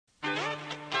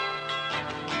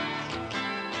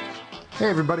Hey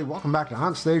everybody, welcome back to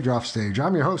On Stage, Off Stage.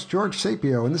 I'm your host, George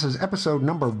Sapio, and this is episode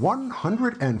number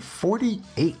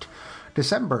 148,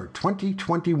 December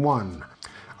 2021.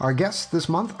 Our guests this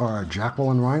month are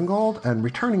Jacquelyn Reingold and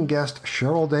returning guest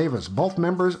Cheryl Davis, both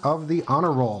members of the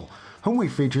Honor Roll, whom we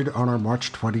featured on our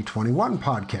March 2021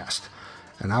 podcast.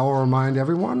 And I will remind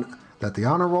everyone that the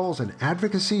Honor Roll is an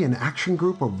advocacy and action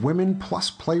group of women plus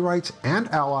playwrights and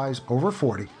allies over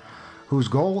 40, whose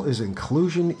goal is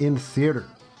inclusion in theater.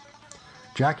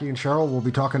 Jackie and Cheryl will be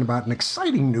talking about an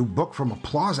exciting new book from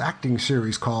Applause Acting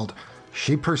series called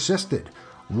She Persisted,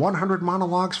 100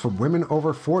 Monologues for Women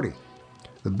Over 40.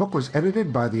 The book was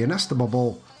edited by the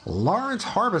inestimable Lawrence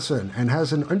Harbison and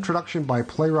has an introduction by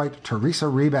playwright Teresa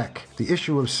Rebeck. The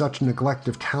issue of such neglect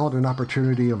of talent and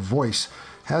opportunity of voice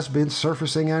has been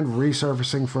surfacing and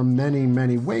resurfacing for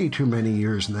many, way too many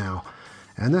years now.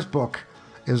 And this book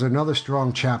is another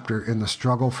strong chapter in the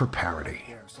struggle for parity.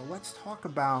 So let's talk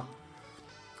about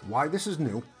why this is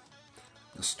new,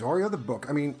 the story of the book.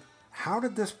 I mean, how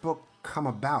did this book come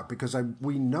about? Because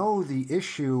we know the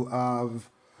issue of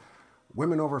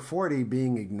women over 40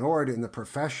 being ignored in the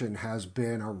profession has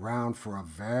been around for a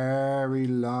very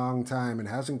long time and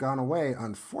hasn't gone away,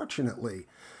 unfortunately.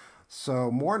 So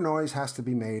more noise has to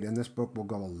be made, and this book will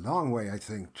go a long way, I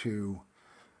think, to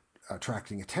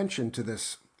attracting attention to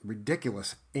this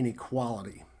ridiculous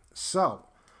inequality. So,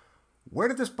 where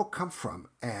did this book come from,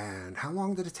 and how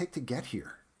long did it take to get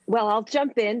here? Well, I'll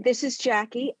jump in. This is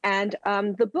Jackie, and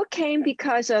the book came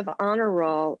because of Honor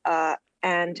Roll.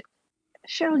 And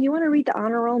Cheryl, you want to read the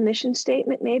Honor Roll mission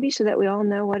statement, maybe, so that we all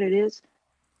know what it is?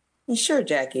 Sure,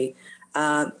 Jackie.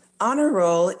 Honor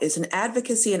Roll is an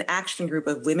advocacy and action group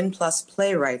of women plus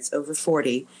playwrights over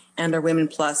 40 and our women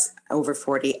plus over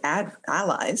 40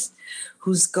 allies,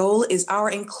 whose goal is our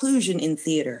inclusion in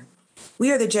theater.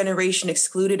 We are the generation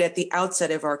excluded at the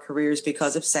outset of our careers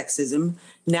because of sexism,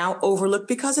 now overlooked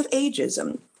because of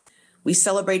ageism. We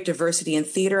celebrate diversity in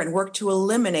theater and work to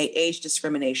eliminate age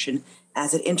discrimination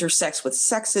as it intersects with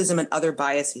sexism and other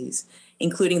biases,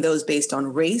 including those based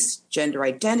on race, gender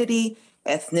identity,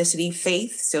 ethnicity,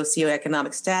 faith,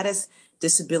 socioeconomic status,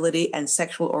 disability, and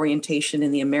sexual orientation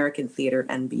in the American theater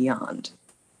and beyond.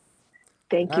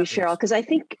 Thank you, Cheryl, because I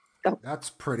think... Oh, that's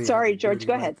pretty. Sorry, George,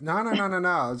 go ahead. No.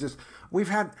 It's just,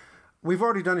 we've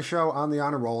already done a show on the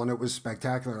Honor Roll, and it was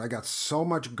spectacular. I got so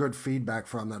much good feedback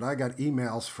from that. I got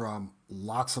emails from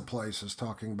lots of places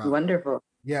talking about... Wonderful.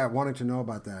 Yeah, wanting to know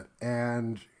about that.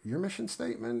 And your mission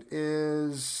statement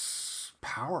is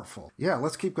powerful. Yeah,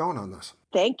 let's keep going on this.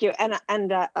 Thank you. And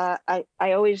I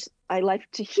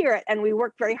like to hear it, and we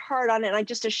worked very hard on it. And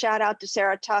just a shout out to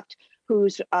Sarah Tuft,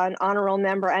 who's an Honor Roll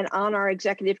member and on our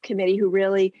executive committee, who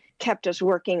really kept us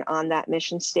working on that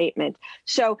mission statement.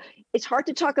 So it's hard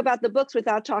to talk about the books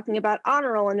without talking about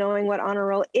Honor Roll and knowing what Honor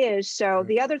Roll is. So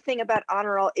the other thing about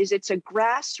Honor Roll is it's a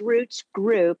grassroots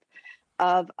group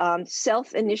of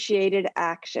self-initiated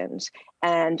actions.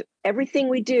 And everything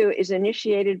we do is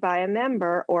initiated by a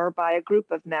member or by a group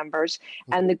of members.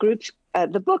 And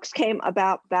the books came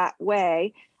about that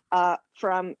way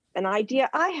from an idea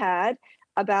I had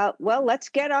about, well, let's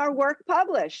get our work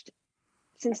published,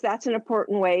 since that's an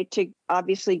important way to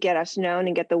obviously get us known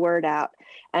and get the word out.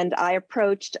 And I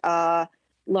approached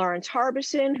Lawrence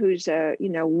Harbison, who's a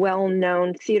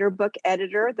well-known theater book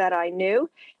editor that I knew,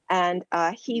 and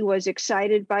he was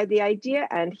excited by the idea,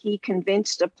 and he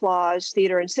convinced Applause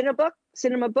Theater and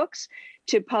Cinema Books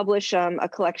to publish a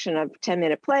collection of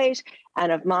 10-minute plays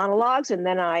and of monologues. And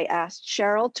then I asked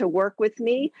Cheryl to work with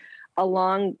me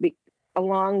along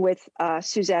with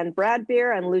Suzanne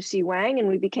Bradbeer and Lucy Wang, and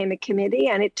we became a committee,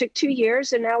 and it took 2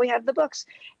 years, and now we have the books.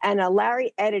 And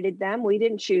Larry edited them. We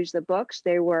didn't choose the books.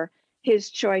 They were his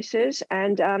choices,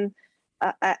 and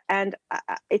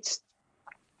it's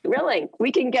really,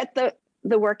 we can get the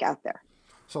work out there.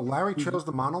 So Larry chose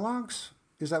the monologues?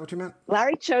 Is that what you meant?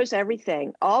 Larry chose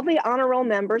everything. All the Honor Roll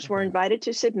members were invited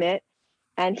to submit,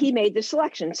 and he made the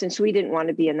selection since we didn't want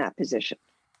to be in that position.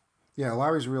 Yeah,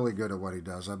 Larry's really good at what he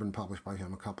does. I've been published by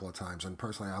him a couple of times, and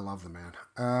personally, I love the man.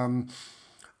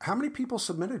 How many people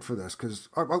submitted for this? Because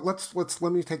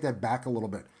let me take that back a little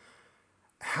bit.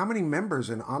 How many members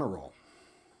in Honor Roll?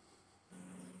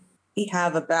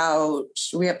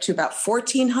 We're up to about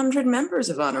 1,400 members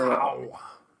of Honor Roll. Wow.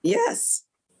 Yes.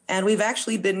 And we've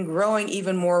actually been growing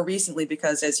even more recently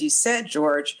because, as you said,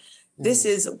 George,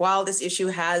 while this issue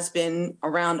has been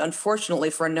around, unfortunately,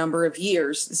 for a number of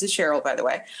years, this is Cheryl, by the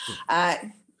way,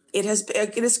 it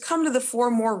has come to the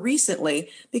fore more recently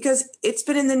because it's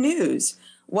been in the news.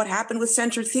 What happened with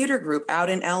Center Theater Group out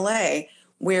in LA,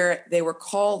 where they were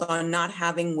called on not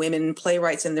having women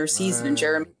playwrights in their season, and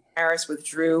Jeremy Harris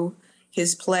withdrew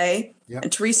his play. Yep.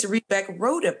 And Teresa Rebeck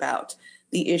wrote about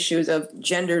the issues of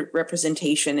gender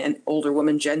representation and older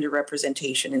woman gender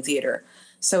representation in theater.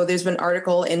 So there's been an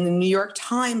article in the New York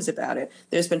Times about it.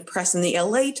 There's been press in the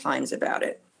LA Times about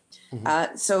it.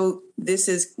 So this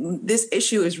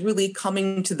issue is really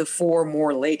coming to the fore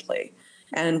more lately.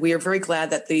 And we are very glad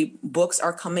that the books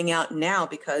are coming out now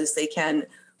because they can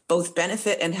both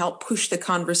benefit and help push the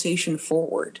conversation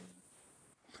forward.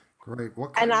 Great.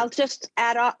 And I'll just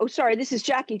add on. Oh, sorry, this is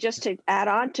Jackie. Just to add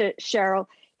on to Cheryl,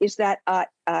 is that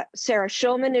Sarah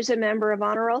Schulman is a member of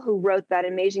Honor Roll who wrote that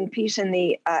amazing piece in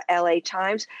the LA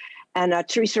Times. And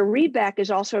Teresa Rebeck is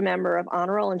also a member of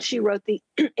Honor Roll, and she wrote the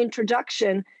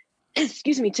introduction,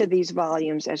 to these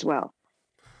volumes as well.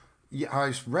 Yeah,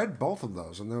 I read both of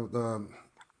those, and the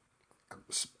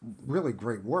really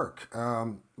great work.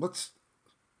 Let's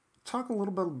talk a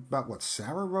little bit about what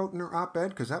Sarah wrote in her op-ed,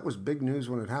 because that was big news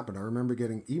when it happened. I remember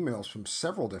getting emails from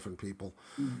several different people,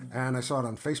 and I saw it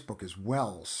on Facebook as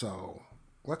well. So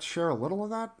let's share a little of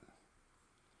that.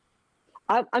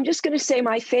 I'm just going to say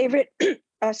my favorite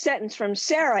sentence from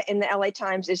Sarah in the LA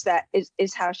Times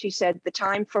is how she said, "The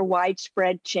time for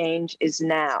widespread change is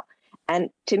now." And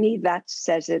to me, that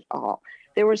says it all.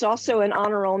 There was also an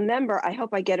Honor Roll member, I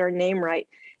hope I get her name right,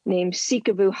 named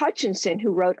Sikavu Hutchinson,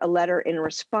 who wrote a letter in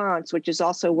response, which is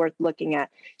also worth looking at.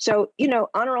 So,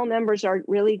 Honor Roll members are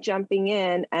really jumping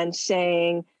in and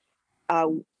saying,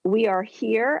 we are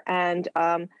here, and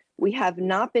we have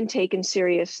not been taken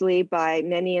seriously by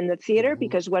many in the theater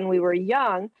because when we were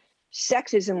young,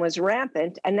 sexism was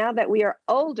rampant. And now that we are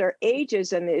older,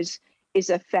 ageism is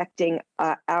affecting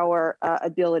our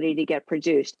ability to get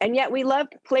produced. And yet we love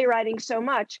playwriting so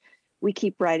much, we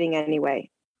keep writing anyway.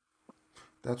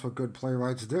 That's what good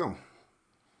playwrights do.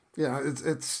 Yeah,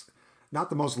 it's not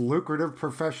the most lucrative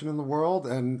profession in the world,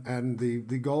 and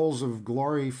the goals of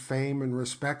glory, fame, and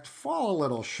respect fall a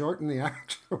little short in the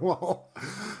actual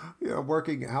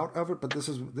working out of it. But this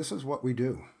is what we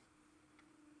do.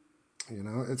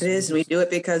 It is. We do it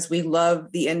because we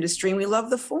love the industry and we love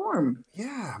the form.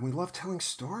 Yeah, we love telling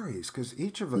stories because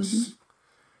each of us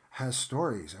has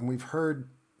stories, and we've heard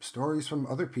stories from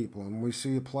other people. And we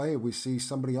see a play, we see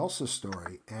somebody else's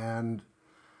story, and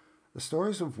the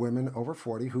stories of women over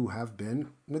 40 who have been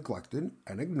neglected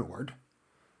and ignored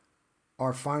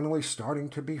are finally starting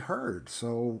to be heard.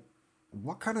 So,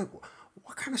 what kind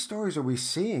of stories are we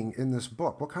seeing in this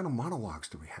book? What kind of monologues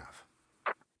do we have?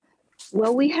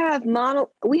 Well, we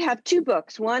have two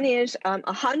books. One is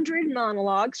 100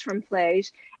 monologues from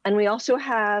plays, and we also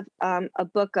have a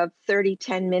book of 30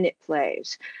 10-minute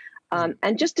plays.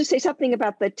 And just to say something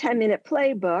about the 10-minute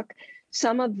play book,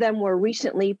 some of them were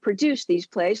recently produced. These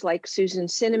plays, like Susan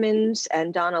Cinnamon's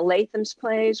and Donna Latham's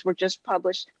plays, were just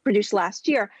produced last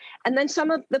year. And then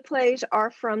some of the plays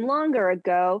are from longer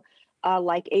ago,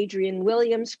 like Adrienne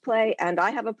Williams' play, and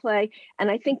I have a play.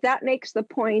 And I think that makes the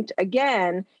point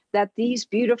again that these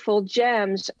beautiful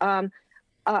gems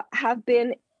have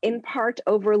been in part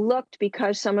overlooked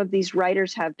because some of these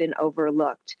writers have been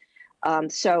overlooked.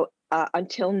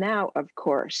 Until now, of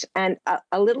course. And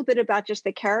a little bit about just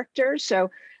the characters.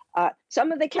 So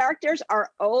some of the characters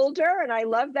are older, and I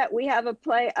love that we have a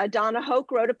play. Donna Hoke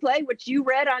wrote a play, which you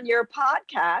read on your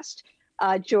podcast,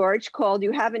 George, called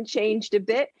You Haven't Changed a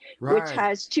Bit, right, which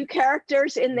has two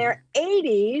characters in their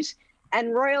 80s.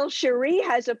 And Royal Cherie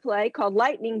has a play called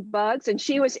Lightning Bugs, and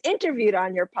she was interviewed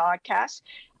on your podcast,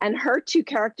 and her two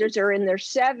characters are in their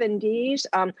 70s.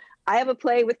 I have a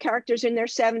play with characters in their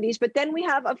 70s, but then we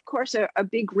have, of course, a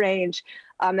big range.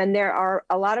 And there are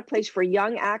a lot of plays for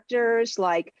young actors,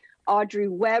 like Audrey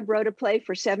Webb wrote a play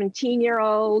for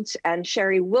 17-year-olds, and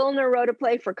Sherry Wilner wrote a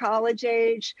play for college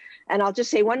age. And I'll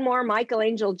just say one more, Michael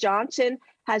Angel Johnson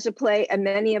has a play, and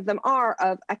many of them are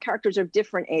of characters of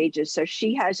different ages. So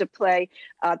she has a play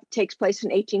that takes place in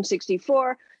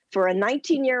 1864 for a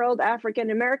 19-year-old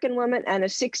African-American woman and a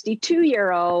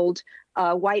 62-year-old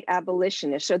white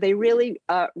abolitionist. So they really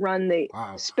run the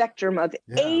spectrum of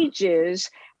ages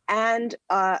and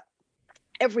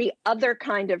every other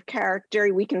kind of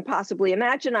character we can possibly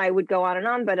imagine. I would go on and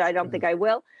on, but I don't think I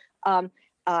will,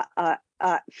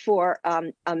 for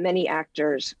many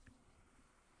actors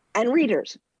and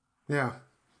readers. Yeah.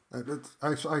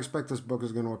 I expect this book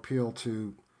is going to appeal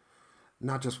to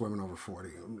not just women over 40,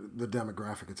 the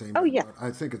demographic it's aimed at. But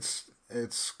I think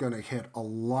it's going to hit a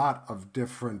lot of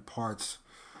different parts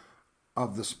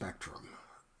of the spectrum.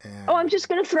 And I'm just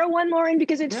going to throw one more in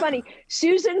because it's funny.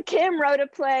 Susan Kim wrote a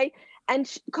play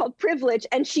called Privilege,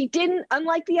 and she didn't,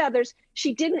 unlike the others,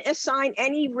 she didn't assign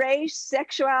any race,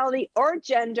 sexuality, or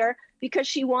gender because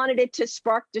she wanted it to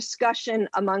spark discussion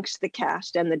amongst the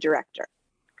cast and the director.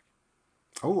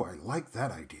 Oh, I like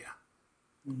that idea.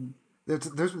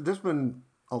 There's been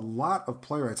a lot of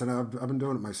playwrights, and I've been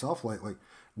doing it myself lately,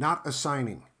 not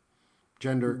assigning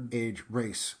gender, age,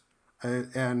 race,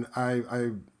 and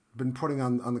I've been putting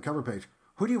on the cover page.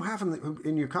 Who do you have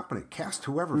in your company? Cast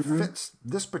whoever fits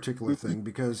this particular thing,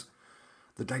 because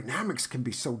the dynamics can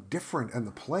be so different, and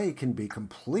the play can be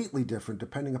completely different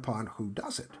depending upon who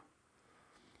does it.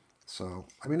 So,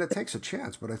 I mean, it takes a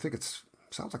chance, but I think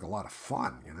sounds like a lot of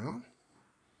fun, you know?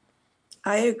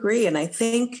 I agree. And I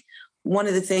think one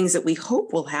of the things that we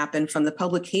hope will happen from the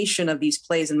publication of these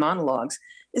plays and monologues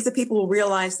is that people will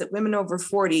realize that women over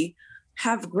 40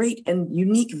 have great and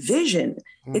unique vision.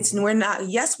 We're not,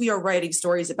 yes, we are writing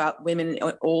stories about women,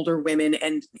 older women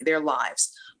and their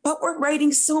lives, but we're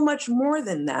writing so much more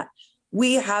than that.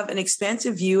 We have an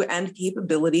expansive view and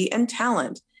capability and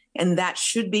talent, and that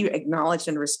should be acknowledged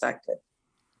and respected.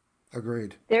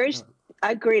 Agreed.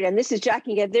 Agreed. And this is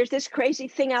Jackie again. There's this crazy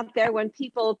thing out there when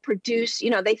people produce,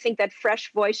 they think that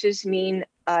fresh voices mean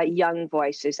young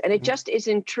voices. And it just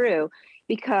isn't true,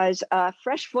 because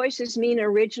fresh voices mean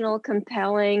original,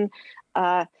 compelling,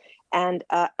 and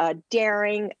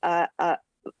daring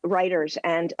writers.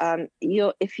 And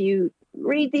if you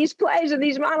read these plays and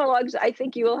these monologues, I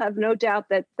think you will have no doubt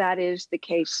that that is the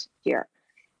case here.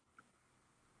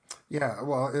 Yeah,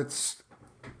 well, it's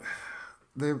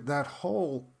that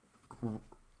whole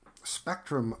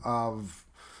spectrum of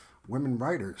women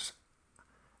writers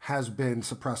has been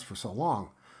suppressed for so long,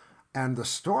 and the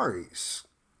stories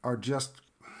are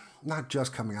not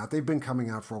just coming out. They've been coming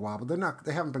out for a while, but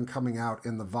they haven't been coming out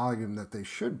in the volume that they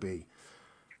should be.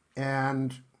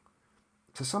 And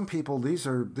to some people, these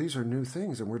are new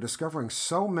things, and we're discovering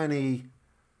so many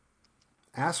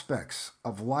aspects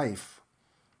of life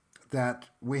that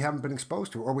we haven't been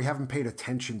exposed to, or we haven't paid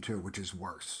attention to, which is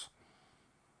worse.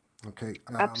 Okay.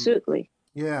 Absolutely.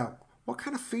 Yeah. What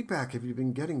kind of feedback have you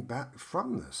been getting back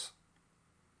from this?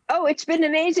 Oh, it's been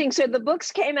amazing. So the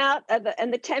books came out,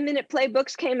 and the 10-minute play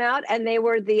books came out, and they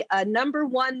were the number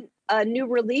one new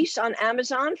release on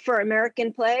Amazon for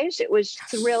American plays. It was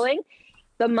thrilling.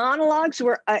 The monologues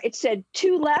were, it said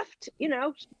 2 left,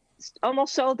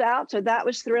 almost sold out. So that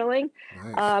was thrilling.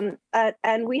 Nice.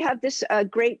 And we have this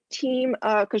great team,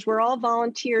 because we're all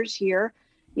volunteers here.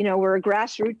 We're a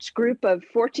grassroots group of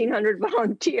 1,400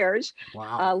 volunteers.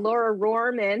 Wow. Laura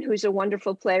Rohrman, who's a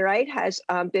wonderful playwright, has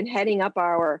been heading up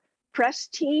our press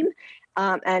team.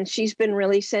 And she's been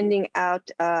really sending out,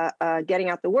 getting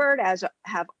out the word, as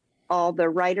have all the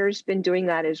writers been doing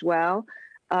that as well.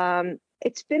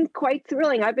 It's been quite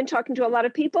thrilling. I've been talking to a lot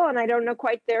of people, and I don't know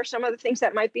quite, there are some other things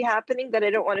that might be happening that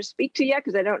I don't want to speak to yet,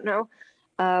 because I don't know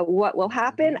what will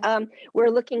happen. We're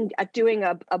looking at doing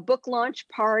a book launch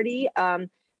party,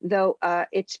 though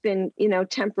it's been,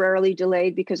 temporarily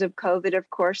delayed because of COVID. Of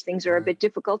course, things are a bit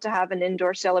difficult to have an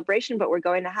indoor celebration, but we're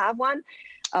going to have one.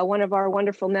 One of our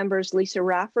wonderful members, Lisa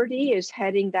Rafferty, is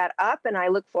heading that up, and I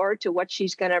look forward to what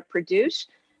she's going to produce.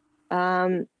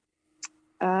 I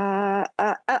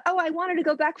wanted to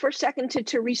go back for a second to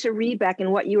Teresa Rebeck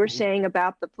and what you were saying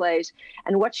about the plays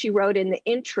and what she wrote in the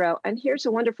intro. And here's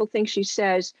a wonderful thing she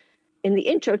says in the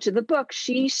intro to the book.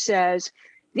 She says,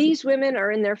 these women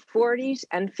are in their 40s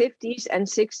and 50s and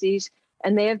 60s,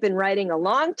 and they have been writing a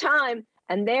long time,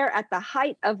 and they're at the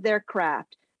height of their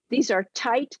craft. These are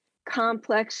tight,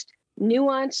 complex,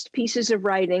 nuanced pieces of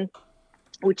writing,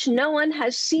 which no one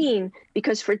has seen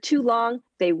because for too long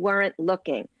they weren't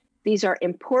looking. These are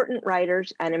important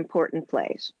writers and important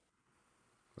plays.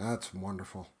 That's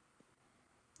wonderful.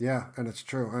 Yeah, and it's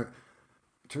true.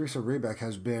 Teresa Rebeck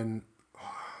has been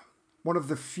one of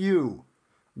the few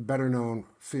better-known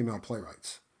female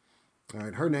playwrights. All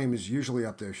right, her name is usually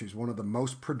up there. She's one of the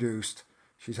most produced.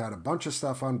 She's had a bunch of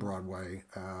stuff on Broadway.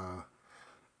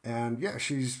 And yeah,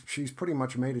 she's pretty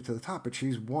much made it to the top, but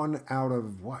she's one out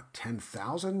of,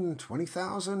 10,000,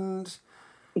 20,000?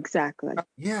 Exactly.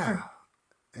 Yeah.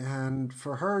 And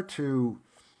for her to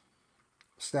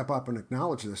step up and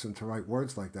acknowledge this and to write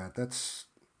words like that, that's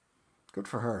good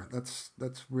for her. That's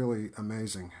really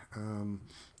amazing.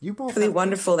 You both really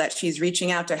wonderful that she's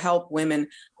reaching out to help women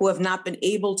who have not been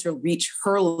able to reach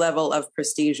her level of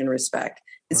prestige and respect.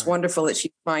 It's wonderful that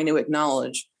she's trying to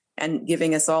acknowledge and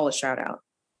giving us all a shout out.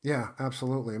 Yeah,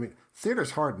 absolutely. I mean,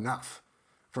 theater's hard enough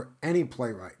for any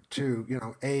playwright to,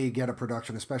 get a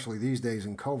production, especially these days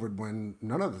in COVID when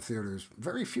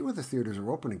very few of the theaters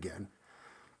are open again.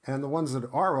 And the ones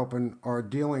that are open are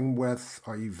dealing with,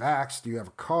 are you vaxxed? Do you have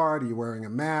a card? Are you wearing a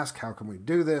mask? How can we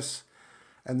do this?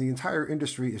 And the entire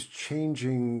industry is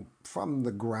changing from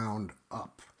the ground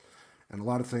up. And a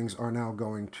lot of things are now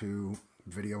going to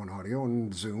video and audio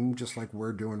and Zoom, just like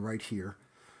we're doing right here.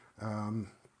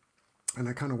 And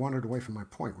I kind of wandered away from my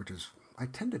point, which is I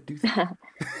tend to do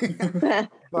that.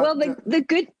 Well,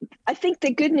 I think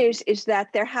the good news is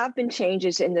that there have been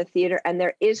changes in the theater, and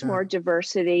there is more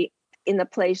diversity in the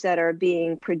plays that are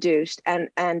being produced, and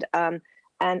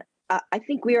I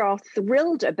think we are all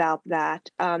thrilled about that.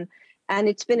 And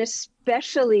it's been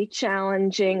especially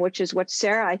challenging, which is what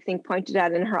Sarah, I think, pointed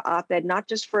out in her op-ed, not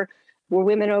just for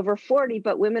women over 40,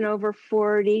 but women over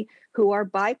 40 who are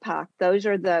BIPOC. Those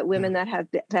are the women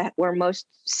that were most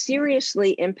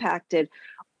seriously impacted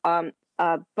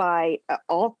by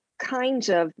all kinds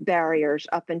of barriers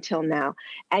up until now.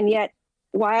 And yet,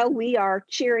 while we are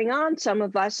cheering on some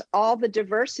of us, all the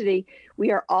diversity,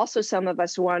 we are also some of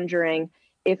us wondering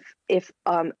if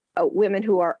women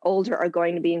who are older are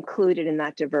going to be included in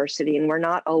that diversity, and we're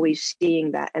not always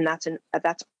seeing that. And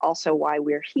that's also why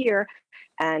we're here,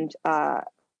 and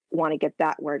want to get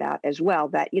that word out as well.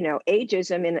 That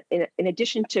ageism, in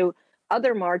addition to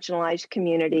other marginalized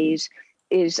communities,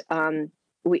 is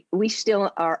we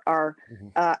still are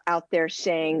out there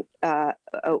saying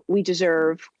we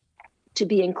deserve to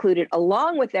be included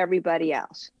along with everybody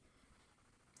else.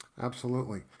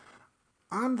 Absolutely.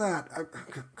 On that,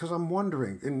 because I'm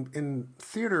wondering, in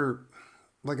theater,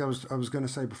 like I was going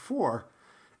to say before,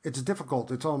 it's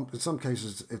difficult. In some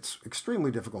cases, it's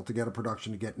extremely difficult to get a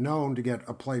production to get known, to get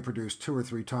a play produced 2 or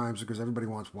 3 times, because everybody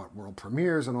wants world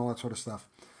premieres and all that sort of stuff.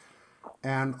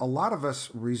 And a lot of us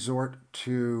resort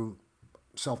to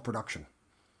self-production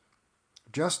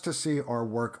just to see our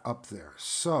work up there.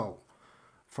 So,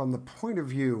 from the point of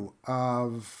view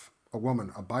of a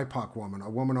woman, a BIPOC woman, a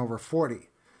woman over 40,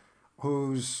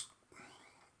 whose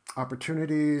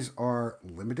opportunities are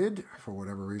limited for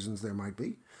whatever reasons there might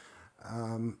be,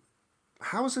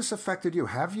 how has this affected you?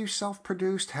 Have you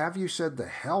self-produced? Have you said, the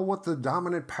hell with the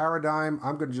dominant paradigm,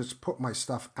 I'm going to just put my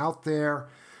stuff out there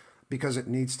because it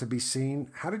needs to be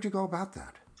seen? How did you go about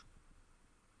that?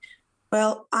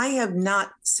 Well, I have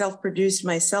not self-produced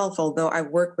myself, although I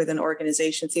work with an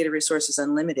organization, Theater Resources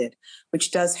Unlimited, which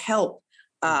does help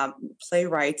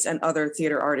playwrights and other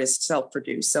theater artists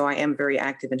self-produce. So I am very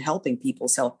active in helping people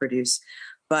self-produce.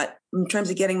 But in terms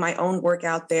of getting my own work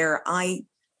out there, I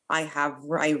have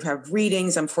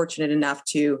readings. I'm fortunate enough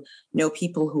to know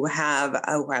people who have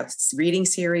reading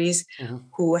series,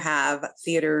 who have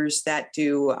theaters that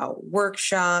do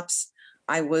workshops.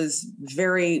 I was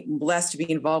very blessed to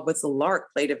be involved with the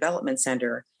Lark Play Development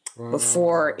Center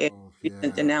before its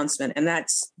recent announcement. And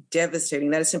that's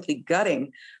devastating. That is simply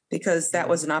gutting, because that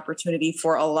was an opportunity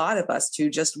for a lot of us to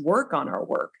just work on our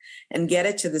work and get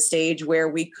it to the stage where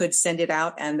we could send it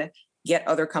out and get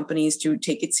other companies to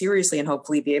take it seriously and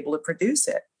hopefully be able to produce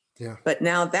it. Yeah. But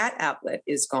now that outlet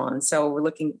is gone. So we're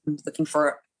looking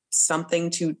for something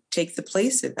to take the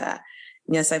place of that.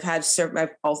 Yes, I've had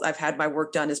my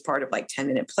work done as part of like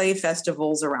 10-minute play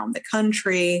festivals around the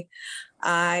country.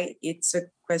 It's a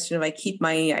question of I keep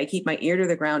my ear to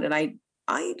the ground, and I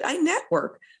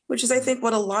network, which is I think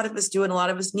what a lot of us do and a lot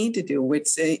of us need to do.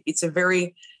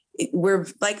 We're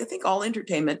like, I think all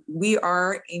entertainment, we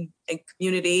are a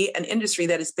community, an industry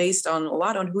that is based on a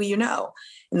lot on who you know.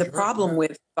 And the problem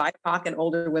with BIPOC and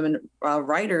older women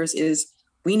writers is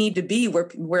we need to be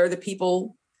where the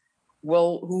people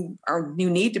who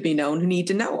need to be known, who need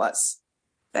to know us.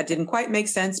 That didn't quite make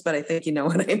sense, but I think you know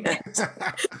what I meant.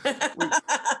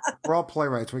 We're all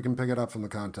playwrights. We can pick it up from the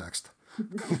context.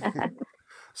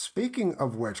 Speaking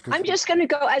of which, I'm just going to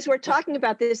go, as we're talking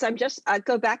about this,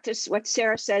 go back to what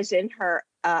Sarah says in her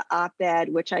op-ed,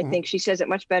 which I think she says it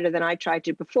much better than I tried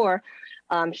to before.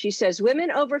 She says,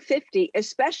 women over 50,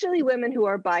 especially women who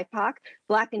are BIPOC,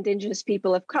 Black, Indigenous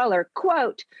people of color,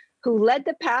 quote, who led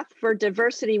the path for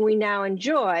diversity we now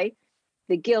enjoy,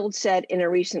 the Guild said in a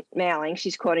recent mailing,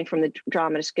 she's quoting from the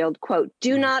Dramatists Guild, quote,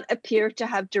 do not appear to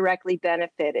have directly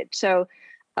benefited. So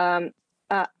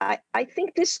I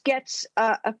think this gets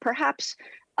perhaps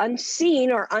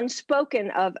unseen or unspoken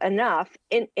of enough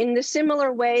in the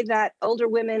similar way that older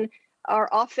women are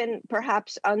often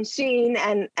perhaps unseen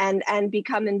and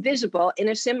become invisible, in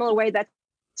a similar way that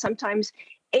sometimes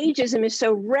ageism is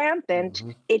so rampant,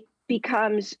 it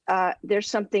becomes there's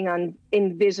something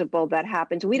invisible that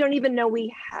happens. We don't even know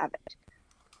we have it.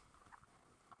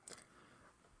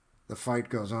 The fight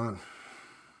goes on.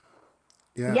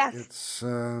 Yeah, yes. It's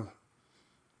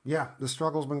the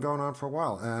struggle's been going on for a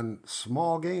while, and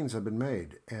small gains have been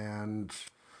made,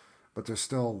 but there's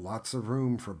still lots of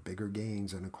room for bigger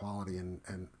gains and equality,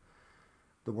 and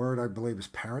the word I believe is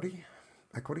parity,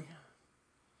 equity.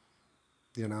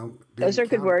 Those are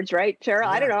good words, right, Cheryl? Yeah.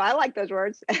 I don't know. I like those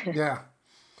words. Yeah.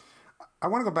 I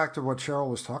want to go back to what Cheryl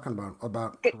was talking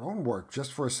about Okay. her own work,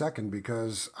 just for a second,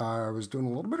 because I was doing a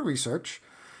little bit of research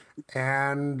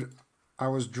and I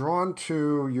was drawn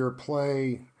to your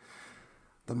play,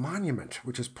 The Monument,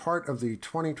 which is part of the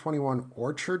 2021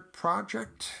 Orchard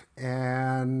Project.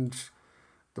 And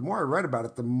the more I read about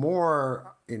it, the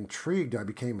more intrigued I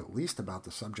became, at least about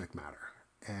the subject matter.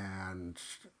 And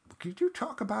could you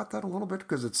talk about that a little bit?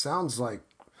 Because it sounds like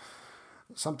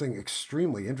something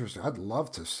extremely interesting. I'd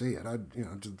love to see it.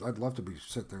 I'd love to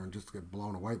sit there and just get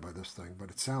blown away by this thing. But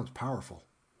it sounds powerful.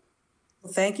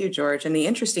 Well, thank you, George. And the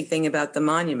interesting thing about the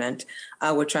monument,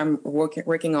 which I'm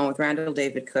working on with Randall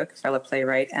David Cook, fellow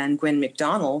playwright, and Gwen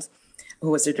McDonald, who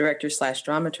was the director slash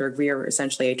dramaturg, we are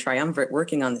essentially a triumvirate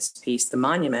working on this piece, The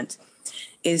Monument,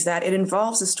 is that it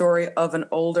involves the story of an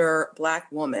older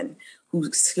Black woman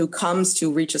who comes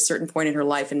to reach a certain point in her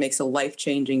life and makes a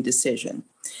life-changing decision.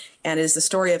 And it is the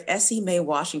story of Essie Mae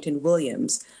Washington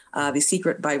Williams, the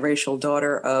secret biracial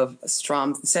daughter of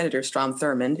Senator Strom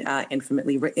Thurmond,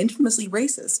 infamously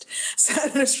racist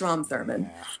Senator Strom Thurmond.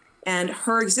 Yeah. And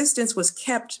her existence was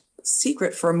kept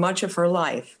secret for much of her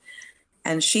life.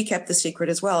 And she kept the secret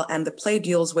as well. And the play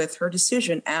deals with her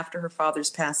decision after her father's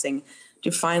passing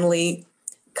to finally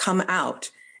come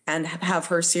out and have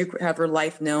her secret, have her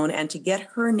life known, and to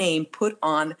get her name put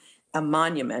on a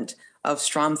monument of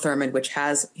Strom Thurmond, which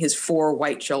has his 4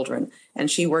 white children. And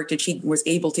she was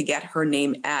able to get her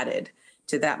name added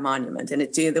to that monument. And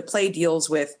the play deals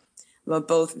with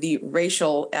both the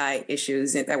racial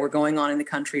issues that were going on in the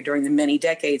country during the many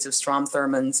decades of Strom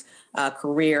Thurmond's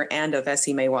career and of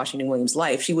Essie Mae Washington Williams'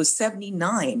 life. She was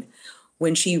 79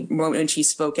 when she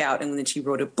spoke out, and then she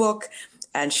wrote a book,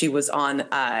 and she was on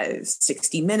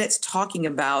 60 Minutes talking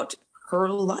about her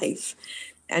life.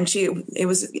 And it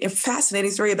was a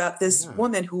fascinating story about this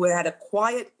woman who had a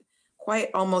quiet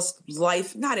almost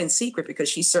life, not in secret, because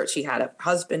she had a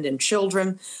husband and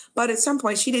children. But at some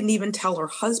point, she didn't even tell her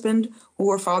husband who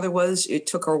her father was. It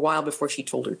took her a while before she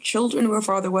told her children who her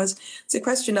father was. It's a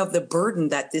question of the burden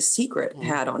that this secret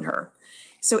had on her.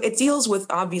 So it deals with,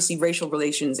 obviously, racial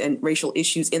relations and racial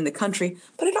issues in the country,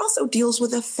 but it also deals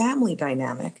with a family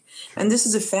dynamic. And this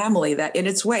is a family that, in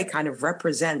its way, kind of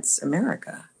represents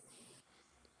America.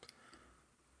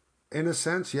 In a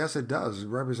sense, yes, it does. It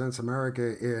represents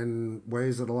America in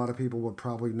ways that a lot of people would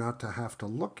probably not to have to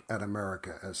look at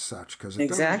America as such, because it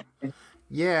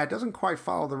doesn't quite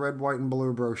follow the red, white, and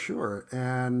blue brochure.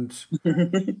 And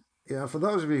for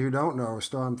those of you who don't know,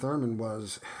 Strom Thurmond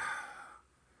was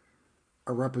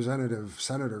a representative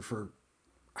senator for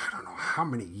I don't know how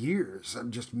many years,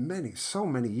 just so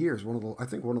many years. I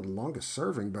think one of the longest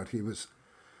serving, but his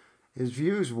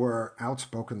views were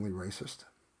outspokenly racist.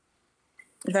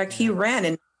 In fact, he ran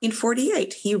in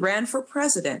 1948. He ran for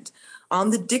president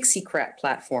on the Dixiecrat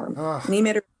platform. And he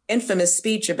made an infamous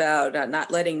speech about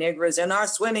not letting Negroes in our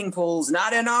swimming pools,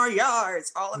 not in our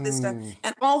yards, all of this stuff.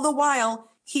 And all the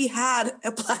while, he had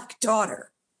a Black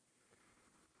daughter.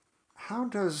 How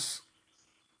does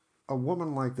a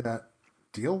woman like that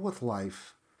deal with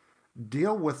life,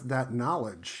 deal with that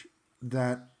knowledge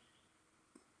that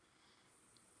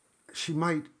she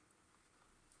might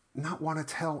not want to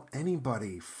tell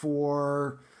anybody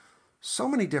for so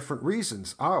many different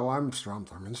reasons? Oh, I'm Strom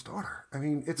Thurmond's daughter. I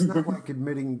mean, it's not like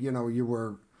admitting, you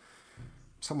were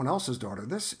someone else's daughter.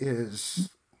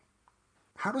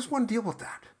 How does one deal with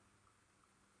that?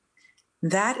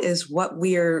 That is what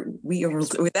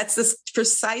that's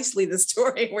precisely the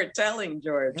story we're telling,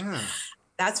 George. Yeah.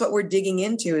 That's what we're digging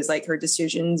into, is like her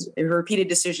repeated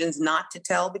decisions not to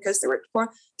tell, because there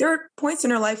were points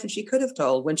in her life when she could have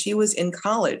told. When she was in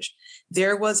college,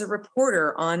 there was a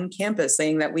reporter on campus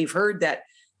saying that we've heard that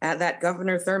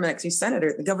Governor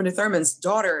Governor Thurmond's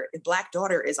daughter, Black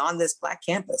daughter, is on this Black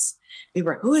campus. We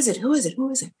were, who is it? Who is it? Who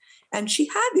is it? And she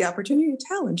had the opportunity to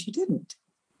tell, and she didn't.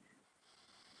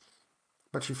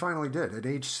 But she finally did at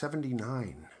age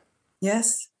 79.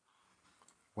 Yes.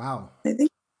 Wow.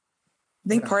 I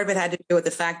think part of it had to do with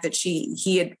the fact that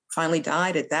he had finally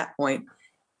died at that point.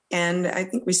 And I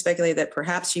think we speculated that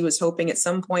perhaps she was hoping at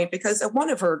some point, because one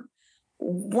of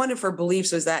her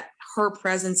beliefs was that her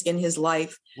presence in his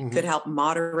life could help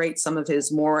moderate some of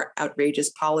his more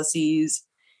outrageous policies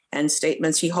and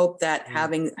statements. She hoped that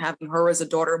having her as a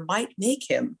daughter might make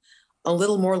him a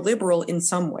little more liberal in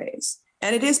some ways.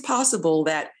 And it is possible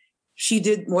that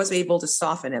she was able to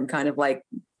soften him, kind of like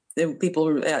the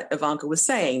people Ivanka was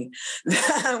saying.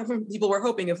 People were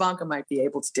hoping Ivanka might be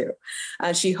able to do.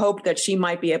 She hoped that she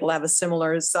might be able to have a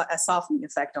similar softening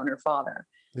effect on her father.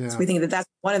 Yeah. So we think that that's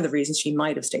one of the reasons she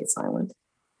might have stayed silent.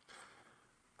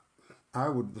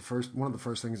 one of the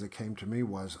first things that came to me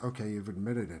was, okay, you've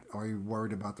admitted it. Are you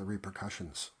worried about the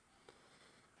repercussions?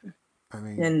 I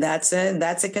mean, And that's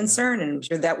a concern. And I'm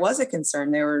sure that was a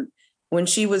concern. When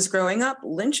she was growing up,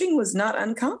 lynching was not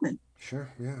uncommon. sure.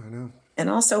 Yeah, I know. And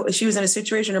also, she was in a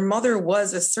situation, her mother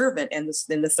was a servant in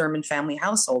the Thurman family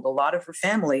household. A lot of her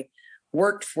family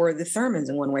worked for the Thurmans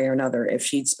in one way or another. If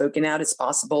she'd spoken out, it's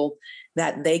possible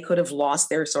that they could have lost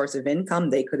their source of income.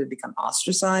 They could have become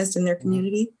ostracized in their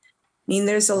community. I mean,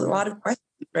 there's a lot of questions,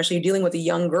 especially dealing with a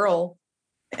young girl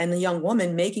and a young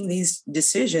woman making these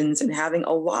decisions and having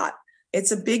a lot.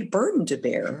 It's a big burden to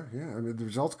bear. Sure, yeah. I mean, the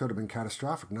results could have been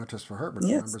catastrophic, not just for her, but for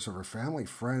Yes. members of her family,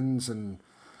 friends, and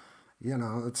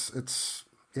it's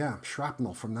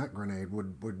shrapnel from that grenade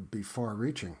would be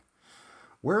far-reaching.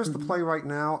 Where is the play right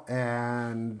now,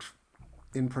 and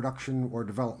in production or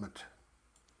development?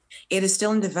 It is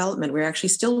still in development. We're actually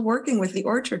still working with the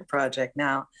Orchard Project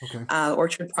now. Okay.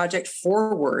 Orchard Project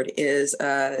Forward is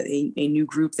a new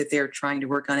group that they're trying to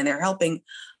work on, and they're helping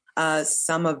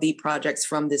some of the projects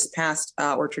from this past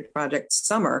Orchard Project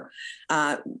summer,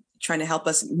 trying to help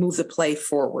us move the play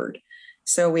forward.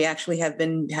 So we actually have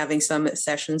been having some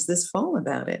sessions this fall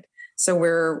about it. So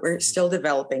we're still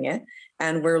developing it,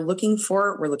 and we're looking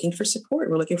for support.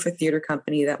 We're looking for a theater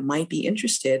company that might be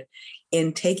interested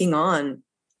in taking on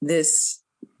this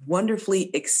wonderfully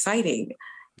exciting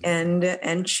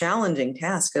and challenging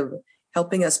task of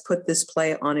helping us put this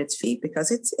play on its feet, because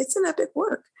it's an epic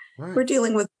work. Right. We're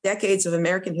dealing with decades of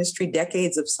American history,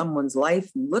 decades of someone's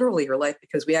life, literally her life,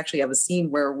 because we actually have a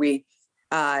scene where we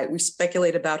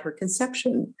speculate about her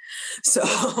conception.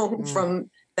 So from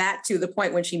that to the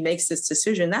point when she makes this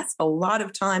decision, that's a lot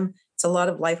of time. It's a lot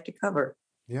of life to cover.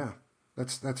 Yeah,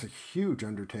 that's a huge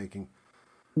undertaking.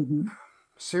 Mm-hmm.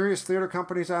 Serious theater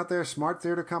companies out there, smart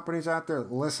theater companies out there,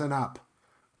 listen up.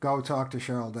 Go talk to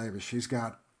Cheryl Davis. She's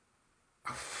got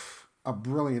a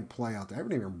brilliant play out there. I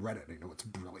haven't even read it. I know it's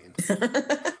brilliant.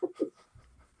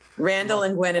 Randall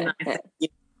and Gwen and I.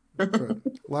 Good.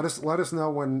 Let us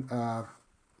know when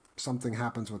something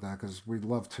happens with that, because we'd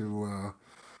love to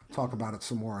talk about it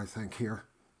some more, I think, here.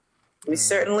 We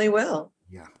certainly will.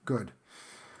 Yeah, good.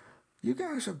 You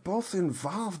guys are both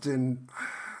involved in,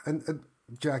 and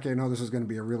Jackie, I know this is going to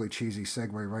be a really cheesy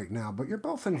segue right now, but you're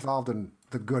both involved in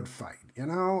the good fight,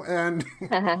 and I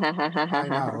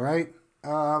know, right?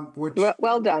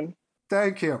 Well done.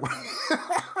 Thank you.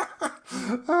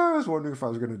 I was wondering if I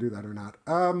was going to do that or not.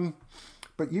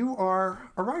 But you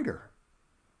are a writer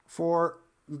for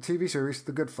the TV series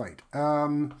The Good Fight,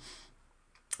 and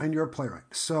you're a playwright.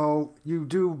 So you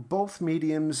do both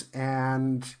mediums,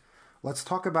 and let's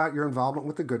talk about your involvement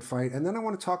with The Good Fight, and then I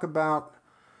want to talk about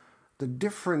the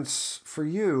difference for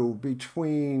you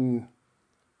between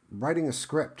writing a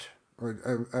script or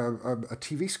a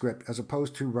TV script as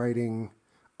opposed to writing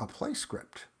a play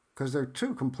script, because they're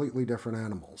two completely different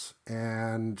animals,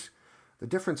 and the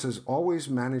differences always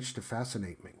manage to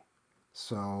fascinate me.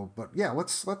 So, but yeah,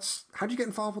 let's. How'd you get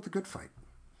involved with The Good Fight?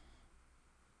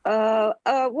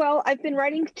 Well, I've been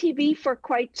writing TV for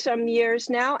quite some years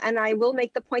now, and I will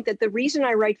make the point that the reason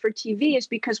I write for TV is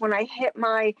because when I hit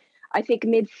my, I think,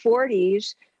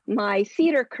 mid-40s, my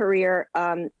theater career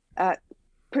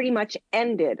pretty much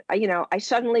ended. I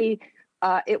suddenly,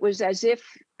 it was as if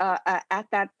at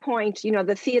that point,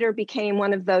 the theater became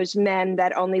one of those men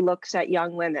that only looks at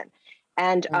young women.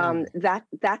 And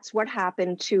that's what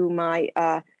happened to my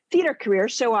theater career.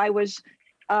 So I was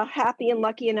happy and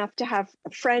lucky enough to have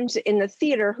friends in the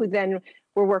theater who then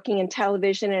were working in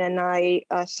television, and I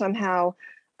somehow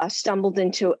stumbled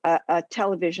into a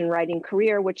television writing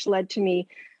career, which led to me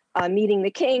meeting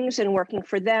the Kings and working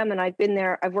for them. And I've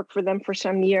worked for them for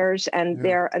some years, and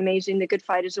they're amazing. The Good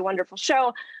Fight is a wonderful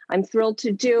show. I'm thrilled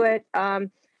to do it.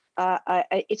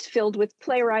 It's filled with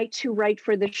playwrights who write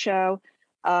for the show.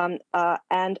 Writing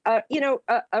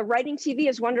TV,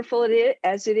 as wonderful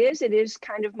as it is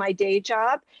kind of my day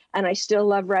job, and I still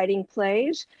love writing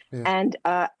plays. Yeah. And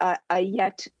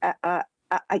yet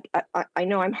I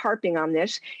know I'm harping on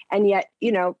this, and yet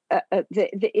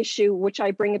the issue, which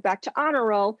I bring it back to Honor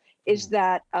Roll, is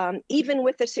that even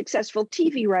with a successful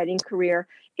TV writing career,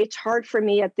 it's hard for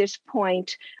me at this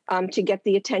point to get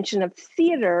the attention of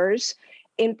theaters.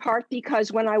 In part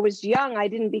because when I was young, I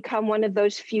didn't become one of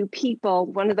those few people,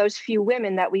 one of those few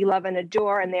women that we love and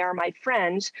adore, and they are my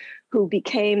friends, who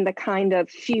became the kind of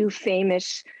few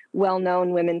famous,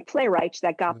 well-known women playwrights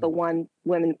that got the one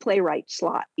women playwright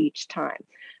slot each time.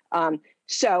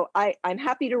 So I'm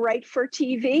happy to write for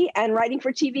TV, and writing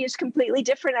for TV is completely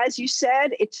different. As you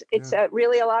said, it's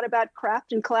really a lot about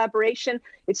craft and collaboration.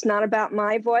 It's not about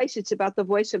my voice. It's about the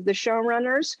voice of the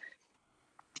showrunners.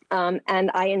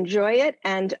 And I enjoy it,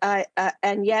 and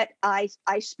yet I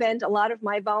spend a lot of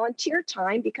my volunteer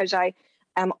time because I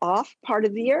am off part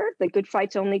of the year. The Good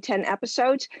Fight's only 10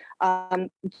 episodes.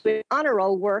 Doing honor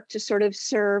roll work to sort of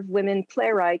serve women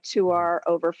playwrights who are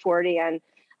over 40. And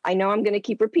I know I'm going to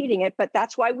keep repeating it, but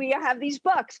that's why we have these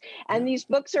books. And these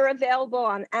books are available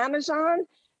on Amazon.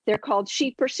 They're called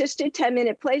She Persisted,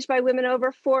 10-minute plays by women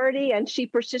over 40, and She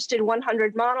Persisted,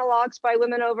 100 monologues by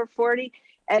women over 40,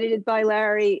 edited by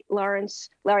Larry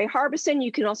Harbison.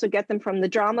 You can also get them from the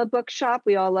Drama Bookshop.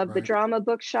 We all love the Drama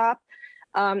Bookshop.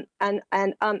 And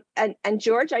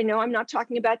George, I know I'm not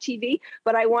talking about TV,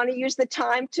 but I want to use the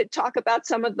time to talk about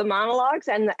some of the monologues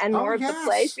and more of the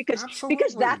plays because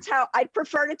that's how I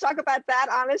prefer to talk about that,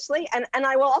 honestly. And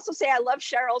I will also say I love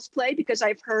Cheryl's play because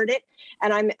I've heard it,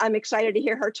 and I'm excited to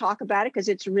hear her talk about it because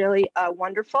it's really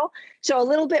wonderful. So a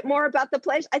little bit more about the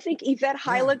plays. I think Yvette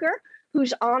Heiliger,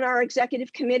 who's on our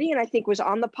executive committee and I think was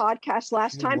on the podcast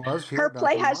last time, her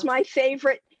play has my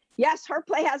favorite. Yes, her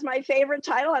play has my favorite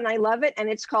title, and I love it. And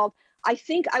it's called I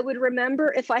Think I Would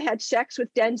Remember If I Had Sex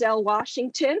with Denzel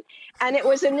Washington. And it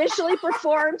was initially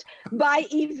performed by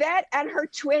Yvette and her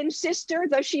twin sister,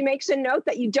 though she makes a note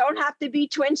that you don't have to be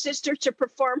twin sisters to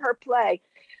perform her play.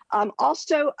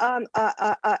 Also,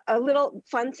 a little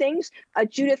fun things,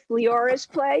 Judith Leora's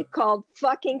play called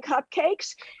Fucking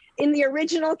Cupcakes. In the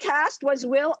original cast was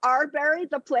Will Arbery,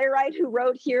 the playwright who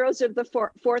wrote Heroes of the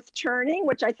Fourth Turning,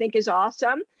 which I think is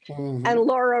awesome. Mm-hmm. And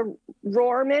Laura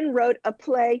Rohrman wrote a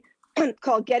play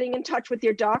called Getting in Touch with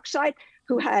Your Dark Side,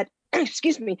 who had,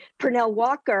 Pernell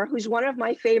Walker, who's one of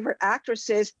my favorite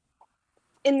actresses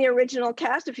in the original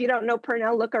cast. If you don't know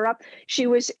Pernell, look her up. She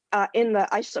was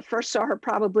I first saw her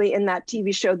probably in that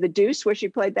TV show, The Deuce, where she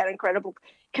played that incredible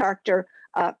character,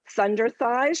 Thunder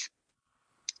Thighs.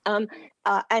 And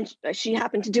she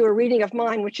happened to do a reading of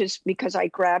mine, which is because I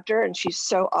grabbed her, and she's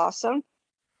so awesome.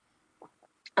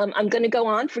 I'm going to go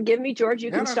on. Forgive me, George.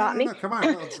 You can stop me. Come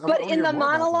on. But in the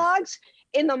monologues,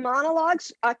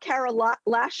 Carol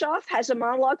Lashoff has a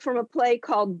monologue from a play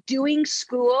called Doing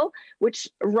School, which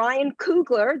Ryan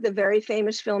Coogler, the very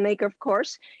famous filmmaker, of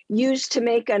course, used to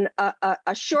make a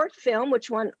short film, which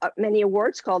won many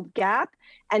awards, called Gap.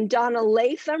 And Donna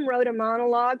Latham wrote a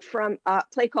monologue from a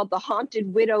play called The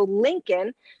Haunted Widow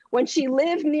Lincoln, when she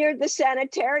lived near the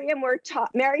sanitarium where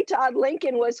Mary Todd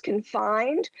Lincoln was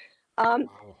confined.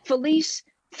 Felice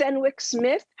Fenwick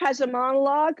Smith has a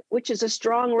monologue, which is a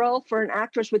strong role for an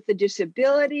actress with a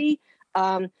disability.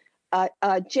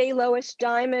 J. Lois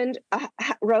Diamond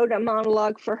wrote a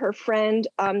monologue for her friend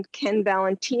Ken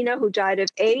Valentino, who died of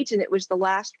AIDS, and it was the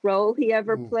last role he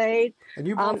ever played. And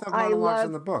you both have monologues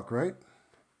in the book, right?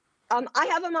 I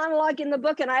have a monologue in the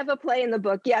book, and I have a play in the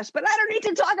book, yes. But I don't need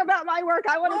to talk about my work.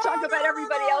 I want to talk about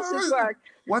everybody else's work.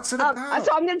 What's it about?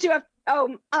 So I'm going to do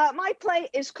my play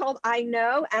is called I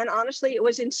Know, and honestly, it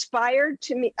was inspired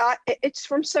to me. It's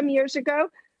from some years ago.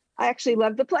 I actually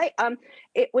love the play.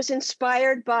 It was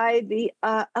inspired by the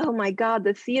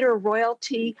theater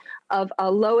royalty of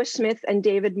Lois Smith and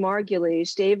David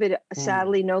Margulies. David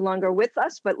sadly no longer with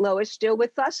us, but Lois still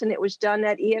with us, and it was done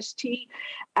at EST,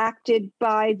 acted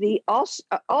by the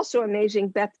also amazing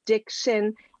Beth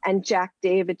Dixon and Jack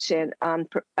Davidson.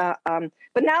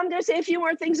 But now I'm going to say a few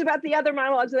more things about the other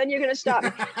monologues, and then you're going to stop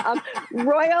me.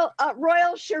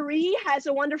 Royal Cherie has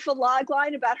a wonderful log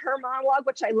line about her monologue,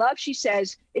 which I love. She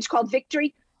says, it's called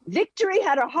Victory. Victory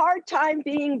had a hard time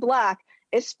being Black,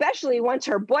 especially once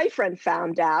her boyfriend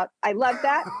found out. I love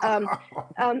that.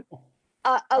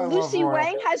 Lucy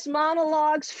Wang has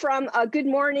monologues from Good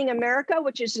Morning America,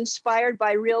 which is inspired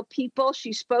by real people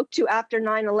she spoke to after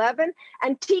 9/11.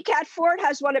 And T-Cat Ford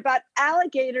has one about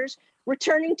alligators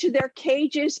returning to their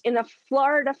cages in a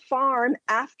Florida farm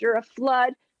after a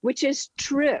flood, which is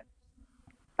true,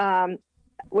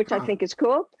 which I think is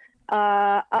cool.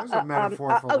 There's a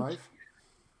metaphor for life.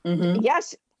 Mm-hmm.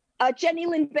 Yes. Jenny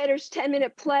Lynn Better's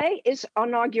 10-minute play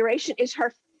Inauguration is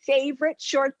her favorite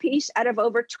short piece out of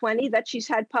over 20 that she's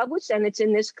had published, and it's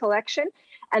in this collection.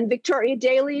 And Victoria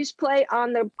Daly's play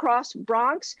On the Cross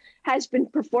Bronx has been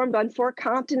performed on 4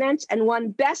 continents and won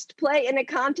Best Play in a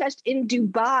contest in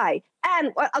Dubai.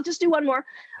 And I'll just do one more.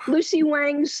 Lucy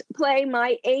Wang's play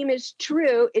My Aim is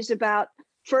True is about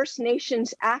First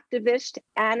Nations activist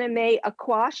Anime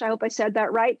Aquash. I hope I said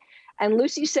that right. And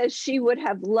Lucy says she would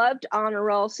have loved honor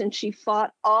roll since she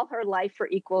fought all her life for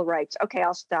equal rights. Okay,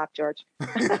 I'll stop, George.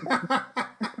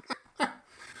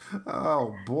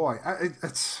 Oh, boy.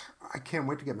 I can't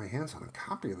wait to get my hands on a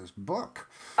copy of this book.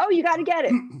 Oh, you got to get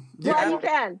it. Well, you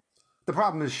can. The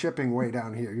problem is shipping way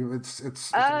down here. It's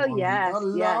a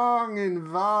long,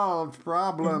 involved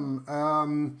problem.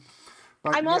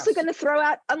 But I'm also yes. going to throw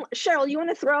out, Cheryl, you want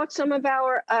to throw out some of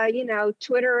our,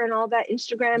 Twitter and all that,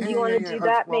 Instagram? Do you want to do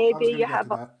that? Well, I Maybe was going you to get to have.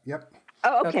 that. Yep.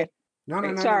 Oh, Okay. okay.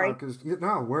 No, Sorry. because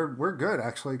no, we're good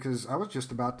actually. Because I was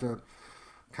just about to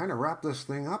kind of wrap this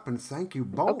thing up and thank you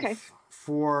Okay. both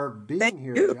for Thank being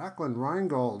here, you. Jacquelyn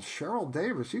Reingold, Cheryl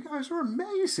Davis. You guys are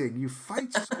amazing. You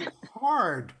fight so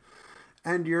hard,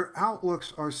 and your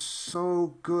outlooks are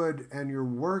so good, and your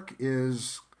work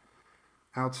is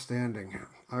outstanding.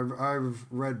 I've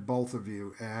read both of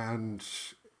you, and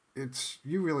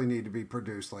you really need to be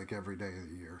produced like every day of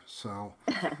the year. So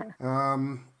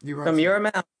you write From some, your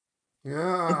mouth.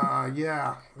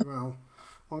 yeah. Well,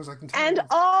 as long as I can tell And you.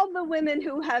 all the women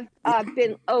who have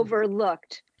been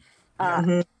overlooked. Yeah,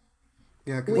 Mhm.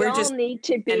 yeah, because We We're all just need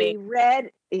to many. be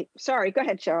read. Sorry, go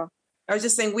ahead, Cheryl. I was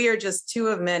just saying we are just two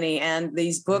of many, and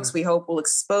these books yeah. we hope will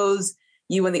expose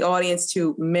you and the audience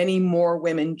to many more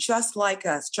women just like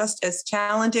us, just as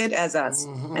talented as us,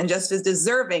 Mm-hmm. and just as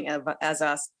deserving as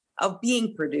us of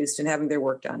being produced and having their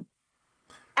work done.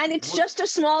 And it's just a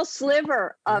small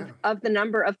sliver Yeah. of the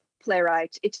number of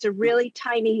playwrights. It's a really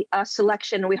tiny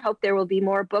selection. We hope there will be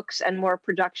more books and more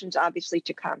productions, obviously,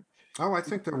 to come. Oh, I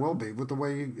think there will be. With the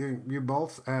way you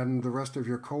both and the rest of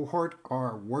your cohort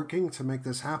are working to make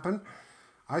this happen,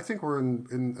 I think we're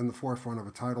in the forefront of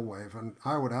a tidal wave, and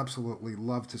I would absolutely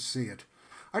love to see it.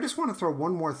 I just want to throw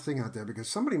one more thing out there because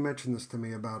somebody mentioned this to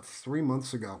me about 3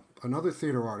 months ago. Another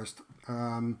theater artist,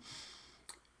 and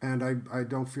I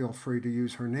don't feel free to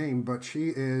use her name, but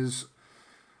she is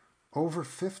over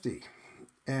 50.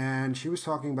 And she was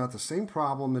talking about the same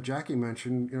problem that Jackie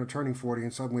mentioned, turning 40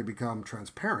 and suddenly become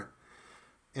transparent.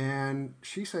 And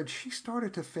she said she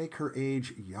started to fake her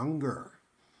age younger.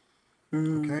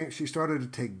 Okay, she started to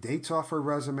take dates off her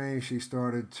resume. She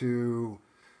started to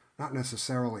not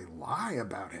necessarily lie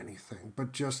about anything,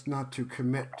 but just not to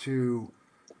commit to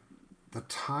the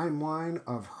timeline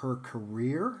of her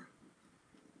career.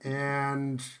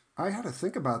 And I had to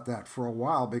think about that for a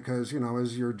while because,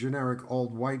 as your generic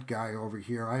old white guy over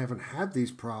here, I haven't had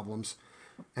these problems.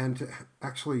 And to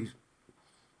actually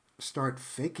start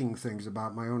faking things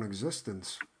about my own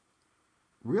existence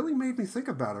really made me think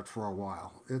about it for a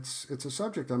while. It's a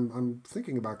subject I'm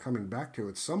thinking about coming back to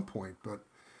at some point, but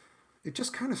it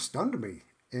just kind of stunned me,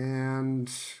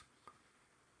 and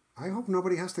I hope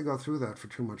nobody has to go through that for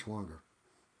too much longer.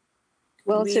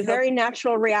 Well, it's We a hope. very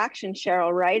natural reaction,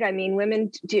 Cheryl, right? I mean,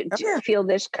 women do Yeah. feel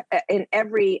this in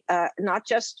every, not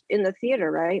just in the theater,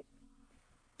 right?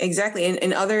 Exactly,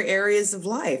 in other areas of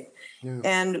life. Yeah.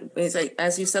 And it's like,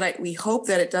 as you said, we hope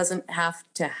that it doesn't have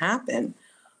to happen.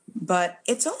 But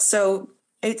it's also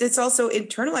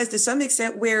internalized to some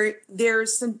extent where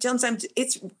there's sometimes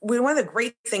it's one of the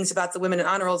great things about the women in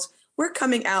honor rolls. We're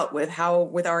coming out with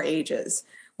our ages,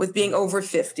 with being over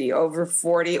 50, over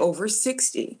 40, over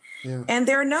 60. Yeah. And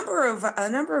there are a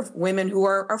number of women who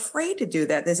are afraid to do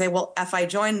that. They say, well, if I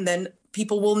join, then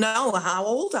people will know how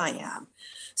old I am.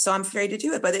 So I'm afraid to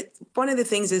do it. But one of the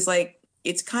things is like,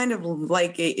 it's kind of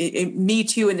like a Me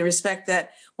Too in the respect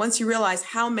that once you realize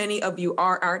how many of you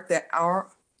are out there,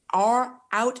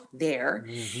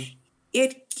 Mm-hmm.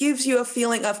 it gives you a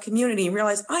feeling of community. You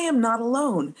realize I am not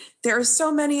alone. There are so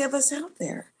many of us out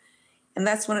there. And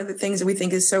that's one of the things that we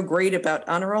think is so great about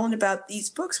Honor Roll and about these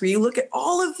books, where you look at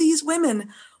all of these women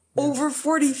over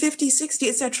 40, 50, 60,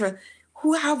 etc.,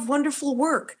 who have wonderful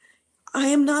work. I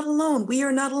am not alone. We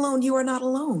are not alone. You are not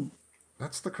alone.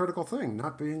 That's the critical thing,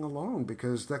 not being alone,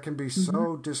 because that can be Mm-hmm.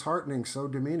 so disheartening, so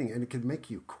demeaning, and it can make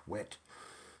you quit,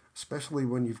 especially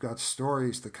when you've got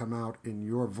stories that come out in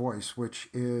your voice, which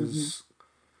is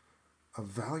a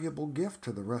valuable gift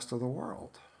to the rest of the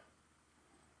world.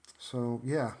 So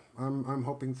yeah, I'm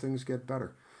hoping things get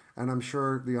better, and I'm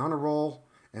sure the honor roll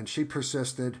and She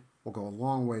Persisted will go a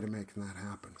long way to making that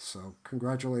happen. So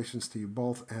congratulations to you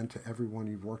both and to everyone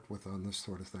you've worked with on this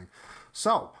sort of thing.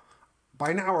 So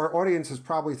by now our audience is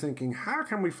probably thinking, how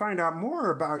can we find out more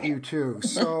about you two?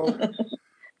 So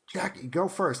Jackie, go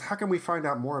first. How can we find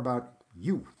out more about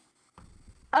you?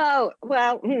 Oh,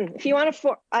 well, if you want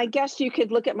to, I guess you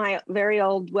could look at my very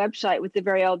old website with the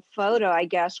very old photo, I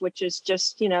guess, which is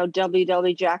just,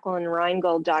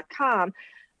 www.jacquelynreingold.com.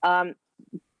 And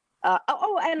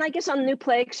I guess on New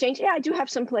Play Exchange, yeah, I do have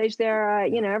some plays there.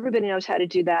 Everybody knows how to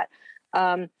do that.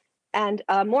 And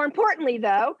more importantly,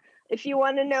 though, if you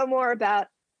want to know more about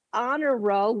Honor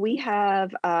Roll, we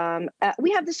have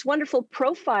this wonderful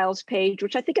profiles page,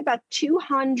 which I think about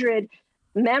 200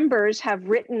 members have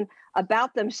written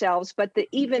about themselves. But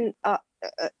even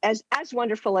as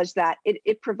wonderful as that,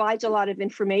 it provides a lot of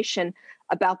information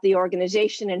about the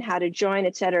organization and how to join,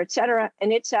 et cetera, et cetera.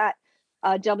 And it's at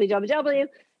www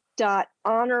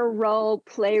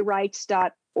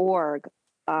www.honorrollplaywrights.org.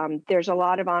 There's a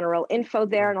lot of honor roll info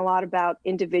there and a lot about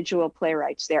individual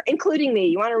playwrights there, including me.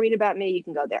 You want to read about me, you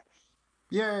can go there.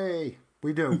 Yay,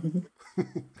 we do.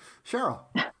 Cheryl.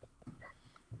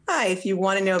 Hi, if you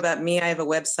want to know about me, I have a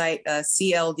website,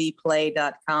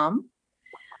 cldplay.com.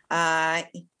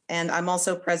 And I'm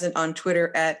also present on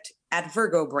Twitter at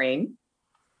Virgo Brain.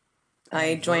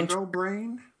 I joined Virgo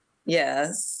Brain?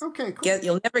 Yes. Okay, cool.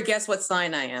 You'll never guess what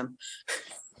sign I am.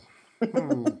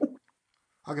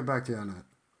 I'll get back to you on that.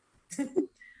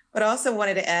 But I also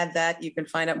wanted to add that you can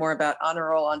find out more about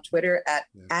Honor Roll on Twitter at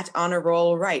Honor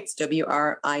Roll Writes,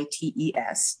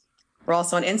 WRITES. We're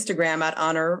also on Instagram at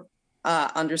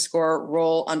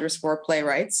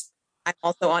honor_roll_playwrights. I'm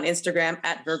also on Instagram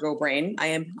at Virgo Brain. I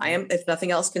am, if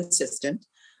nothing else, consistent.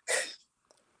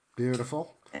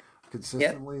 Beautiful.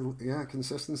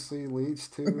 Consistency leads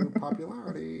to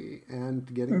popularity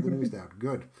and getting the news out.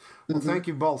 Good. Well, thank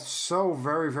you both so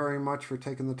very, very much for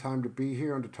taking the time to be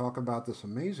here and to talk about this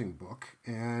amazing book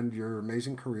and your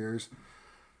amazing careers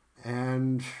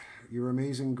and your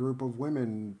amazing group of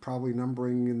women, probably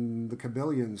numbering in the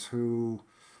cabillions, who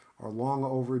are long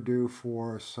overdue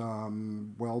for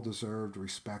some well-deserved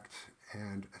respect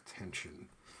and attention.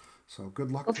 So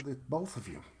good luck to the both of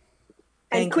you.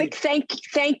 And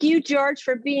thank you, George,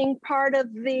 for being part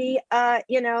of the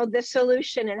the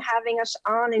solution and having us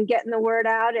on and getting the word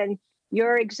out. And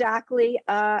you're exactly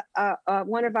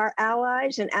one of our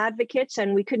allies and advocates,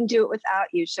 and we couldn't do it without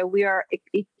you. So we are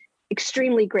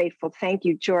extremely grateful. Thank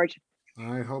you, George.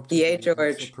 I hope to. Yay, George.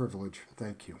 It's a privilege.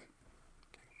 Thank you.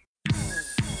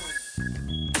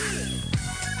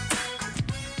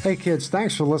 Hey kids,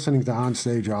 thanks for listening to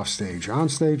Onstage Offstage.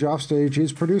 Onstage Offstage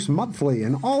is produced monthly,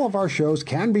 and all of our shows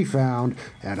can be found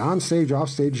at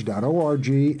onstageoffstage.org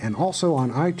and also on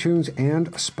iTunes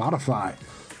and Spotify.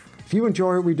 If you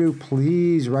enjoy what we do,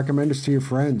 please recommend us to your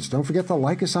friends. Don't forget to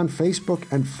like us on Facebook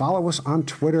and follow us on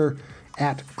Twitter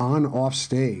at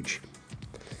OnOffStage.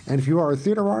 And if you are a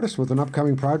theater artist with an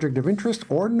upcoming project of interest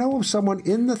or know of someone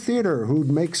in the theater who'd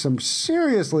make some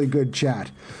seriously good chat,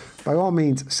 by all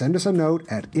means, send us a note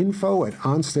at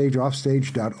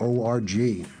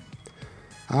info@onstageoffstage.org.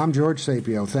 I'm George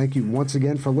Sapio. Thank you once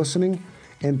again for listening.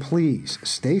 And please,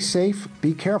 stay safe,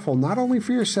 be careful, not only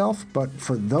for yourself, but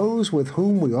for those with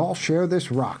whom we all share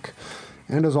this rock.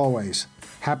 And as always,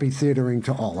 happy theatering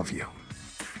to all of you.